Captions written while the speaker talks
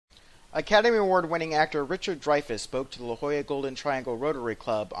Academy Award-winning actor Richard Dreyfuss spoke to the LaJolla Golden Triangle Rotary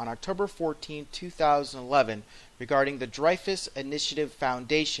Club on October 14, 2011 regarding the Dreyfuss Initiative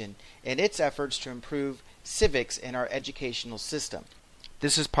Foundation and its efforts to improve civics in our educational system.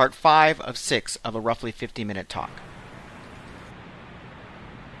 This is part 5 of 6 of a roughly 50-minute talk.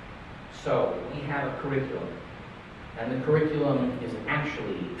 So, we have a curriculum, and the curriculum is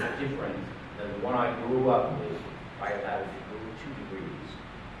actually different than the one I grew up with by about 2 degrees.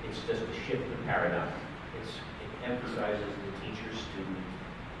 It's just a shift in paradigm. It emphasizes the teacher-student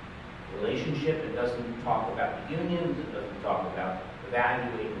relationship. It doesn't talk about the unions. It doesn't talk about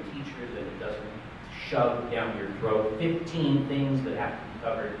evaluating the teachers, and it doesn't shove down your throat 15 things that have to be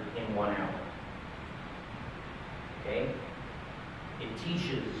covered in 1 hour. Okay? It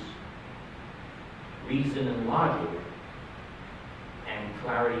teaches reason and logic and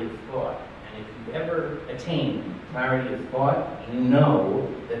clarity of thought. And if you've ever attained clarity of thought, you know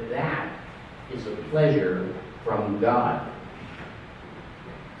that that is a pleasure from God.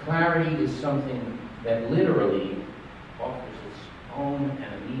 Clarity is something that literally offers its own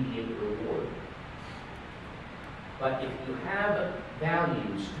and immediate reward. But if you have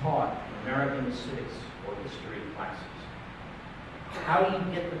values taught in American civics or history classes, how do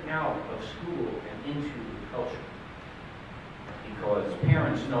you get them out of school and into the culture? Because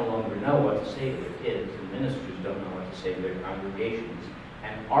parents no longer know what to say to their kids, and ministers don't know what to say to their congregations,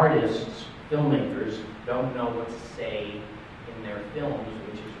 and artists, filmmakers, don't know what to say in their films,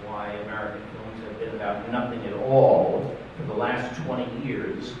 which is why American films have been about nothing at all for the last 20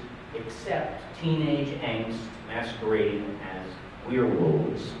 years, except teenage angst masquerading as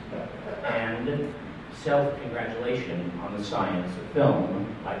werewolves, and self-congratulation on the science of film,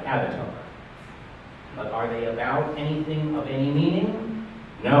 like Avatar. But are they about anything of any meaning?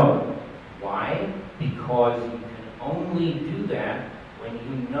 No. Why? Because you can only do that when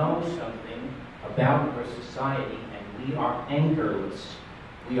you know something about your society, and we are anchorless.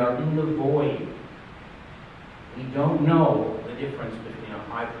 We are in the void. We don't know the difference between a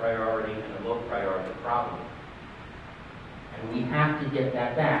high priority and a low priority problem. And we have to get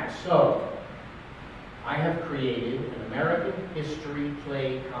that back. So, I have created an American history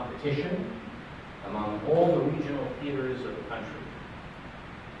play competition among all the regional theaters of the country.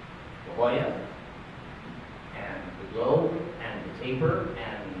 La Jolla, and the Globe, and the Taper,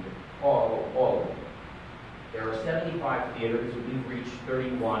 and all of them. There are 75 theaters. We've reached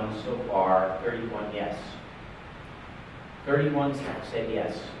 31 so far, 31 yes. 31 said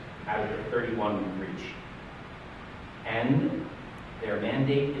yes out of the 31 we've reached. And their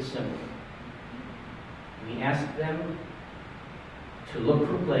mandate is simple. We ask them to look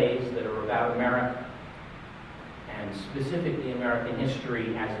for plays that are about America, and specifically American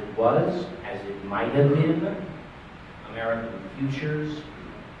history as it was, as it might have been, American futures,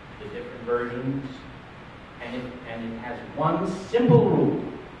 the different versions, and it has one simple rule.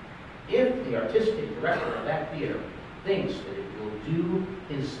 If the artistic director of that theater thinks that it will do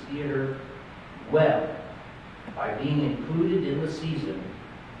his theater well by being included in the season,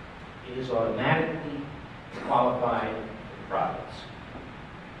 it is automatically qualified for the prize.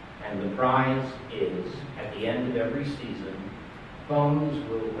 And the prize is, at the end of every season, phones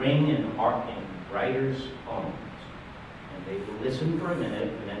will ring in writers' homes. And they will listen for a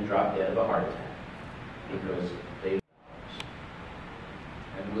minute and then drop dead of a heart attack because they've done.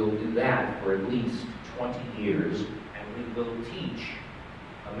 And we'll do that for at least 20 years, and we will teach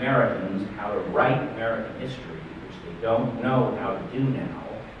Americans how to write American history, which they don't know how to do now,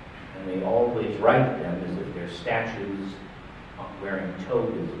 and they always write them as if they're statues wearing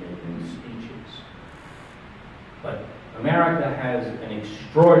togas making speeches. But America has an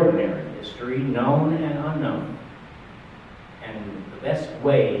extraordinary history, known and unknown. And the best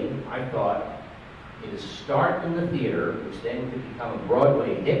way, I thought, is start in the theater, which then could become a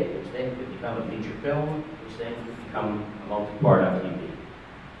Broadway hit, which then could become a feature film, which then could become a multi-part on TV.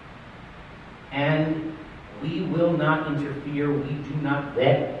 And we will not interfere, we do not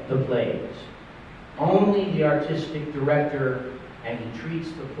vet the plays. Only the artistic director, and he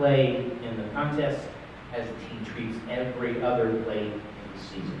treats the play in the contest as he treats every other play in the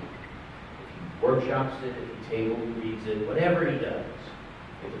season. If he workshops it, if he table reads it, whatever he does.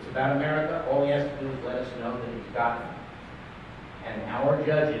 If it's about America, all he has to do is let us know that he's gotten it. And our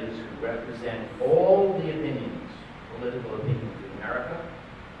judges, who represent all the opinions, political opinions in America,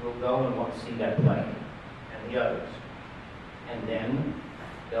 will go and want to see that play, and the others. And then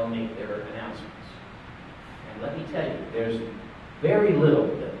they'll make their announcements. And let me tell you, there's very little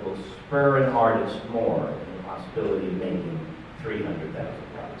that will spur an artist more than the possibility of making $300,000.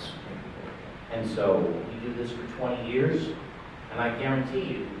 And so we do this for 20 years, and I guarantee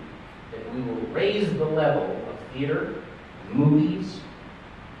you that we will raise the level of theater, movies,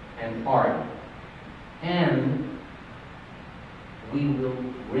 and art, and we will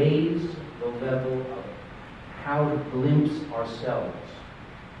raise the level of how to glimpse ourselves,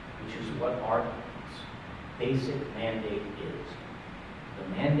 which is what art's basic mandate is. The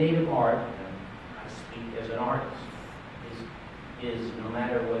mandate of art, and I speak as an artist, is no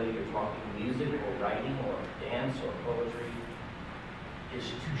matter whether you're talking music or writing or dance or poetry, is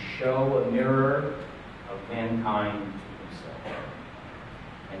to show a mirror of mankind to himself.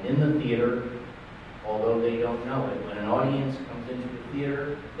 And in the theater, although they don't know it, when an audience comes into the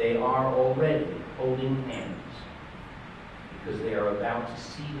theater, they are already holding hands because they are about to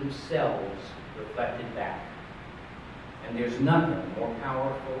see themselves reflected back. And there's nothing more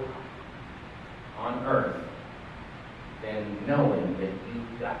powerful on earth than knowing that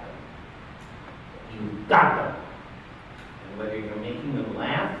you've got them. You've got them. And whether you're making them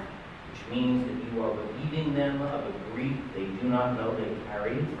laugh, which means that you are relieving them of a grief they do not know they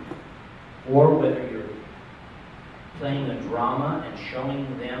carry, or whether you're playing a drama and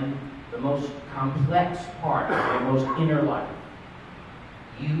showing them the most complex part of their most inner life,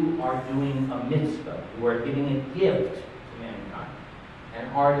 you are doing a mitzvah. You are giving a gift to mankind. And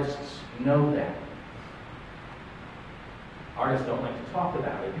artists know that. Artists don't like to talk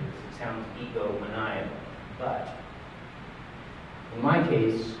about it because it sounds egomaniacal. But in my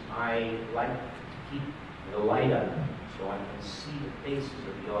case, I like to keep the light up so I can see the faces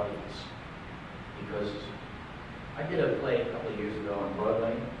of the audience. Because I did a play a couple of years ago on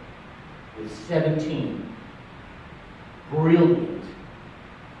Broadway with 17 brilliant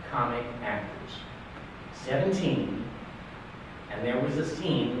comic actors. 17, and there was a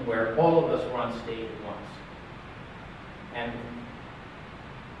scene where all of us were on stage at once. And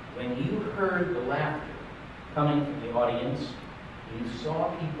when you heard the laughter coming from the audience, you saw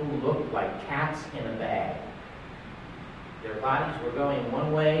people look like cats in a bag. Their bodies were going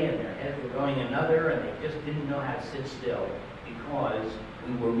one way and their heads were going another, and they just didn't know how to sit still because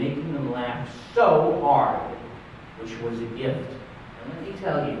we were making them laugh so hard, which was a gift. And let me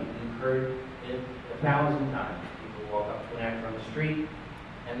tell you, you've heard it 1,000 times. People walk up to an actor on the street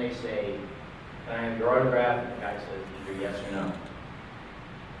and they say, "Can I have your autograph?" And the guy says either yes or no.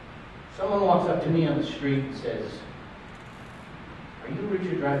 Someone walks up to me on the street and says, "Are you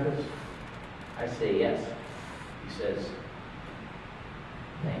Richard Dreyfuss?" I say yes. He says,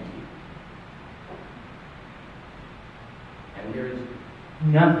 "Thank you." And there is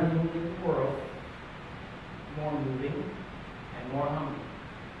nothing in the world more moving and more humbling.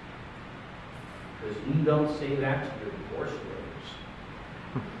 Because you don't say that to your divorce lawyers.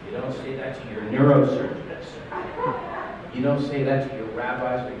 You don't say that to your neurosurgeons. You don't say that to your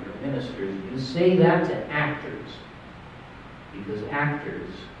rabbis or your ministers. You say that to actors. Because actors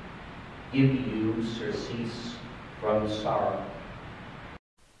give you surcease from sorrow.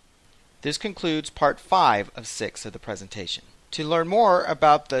 This concludes part 5 of 6 of the presentation. To learn more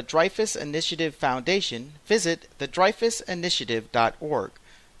about the Dreyfuss Initiative Foundation, visit thedreyfussinitiative.org.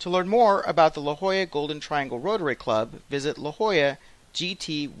 To learn more about the La Jolla Golden Triangle Rotary Club, visit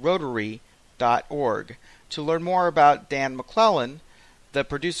lajollagtrotary.org. To learn more about Dan McLellan, the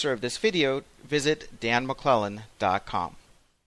producer of this video, visit danmclellan.com.